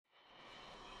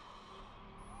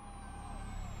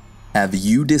Have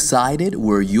you decided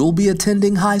where you'll be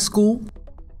attending high school?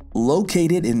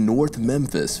 Located in North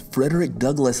Memphis, Frederick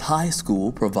Douglass High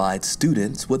School provides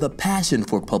students with a passion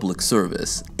for public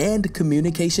service and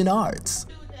communication arts.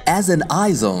 As an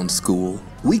I-Zone school,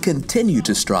 we continue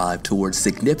to strive towards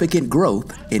significant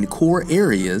growth in core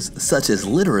areas such as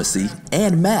literacy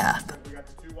and math.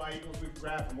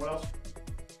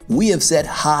 We have set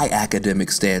high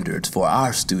academic standards for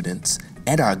our students,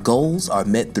 and our goals are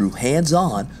met through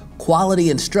hands-on, quality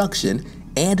instruction,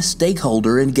 and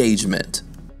stakeholder engagement.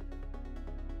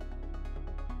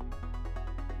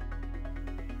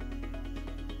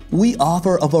 We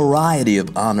offer a variety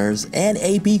of honors and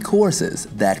AP courses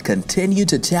that continue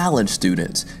to challenge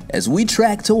students as we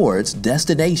track towards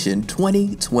Destination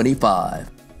 2025.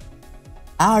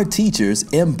 Our teachers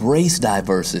embrace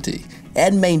diversity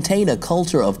and maintain a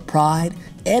culture of pride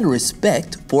and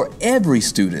respect for every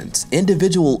student's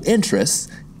individual interests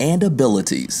and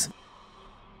abilities.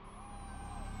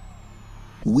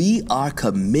 We are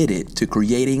committed to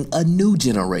creating a new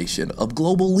generation of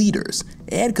global leaders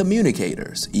and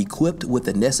communicators equipped with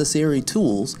the necessary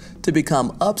tools to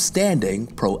become upstanding,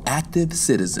 proactive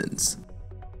citizens.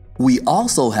 We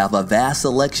also have a vast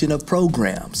selection of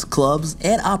programs, clubs,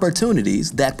 and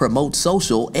opportunities that promote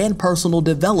social and personal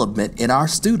development in our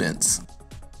students.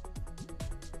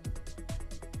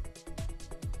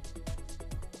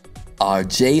 Our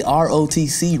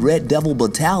JROTC Red Devil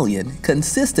Battalion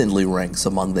consistently ranks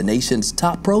among the nation's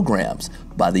top programs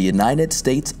by the United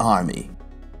States Army.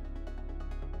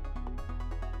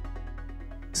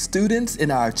 Students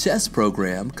in our chess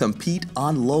program compete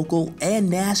on local and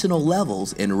national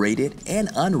levels in rated and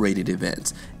unrated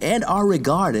events and are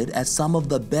regarded as some of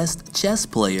the best chess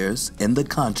players in the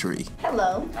country.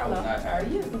 Hello. Hello. How are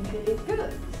you?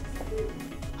 Good.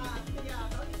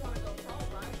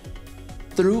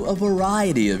 Through a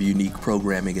variety of unique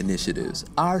programming initiatives,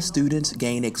 our students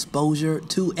gain exposure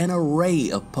to an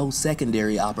array of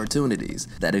post-secondary opportunities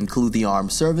that include the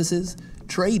armed services,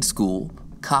 trade school,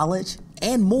 college,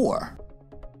 and more.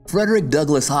 Frederick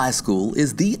Douglass High School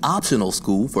is the optional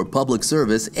school for public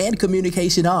service and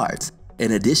communication arts.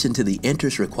 In addition to the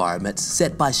entrance requirements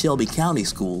set by Shelby County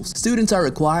Schools, students are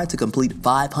required to complete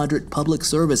 500 public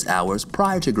service hours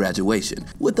prior to graduation,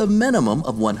 with a minimum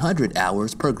of 100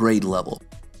 hours per grade level.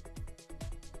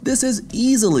 This is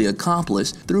easily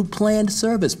accomplished through planned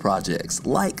service projects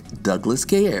like Douglass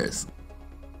Cares.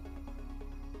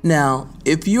 Now,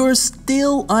 if you're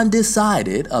still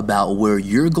undecided about where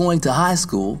you're going to high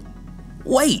school,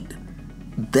 wait,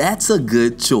 that's a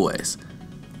good choice.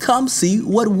 Come see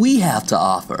what we have to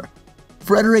offer.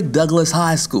 Frederick Douglass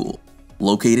High School,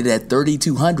 located at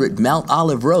 3200 Mount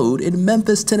Olive Road in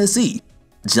Memphis, Tennessee.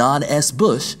 John S.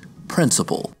 Bush,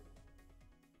 Principal.